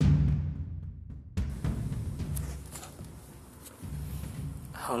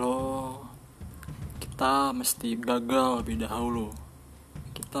Halo, kita mesti gagal lebih dahulu.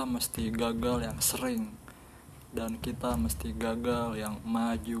 Kita mesti gagal yang sering. Dan kita mesti gagal yang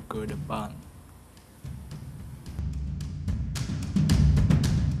maju ke depan.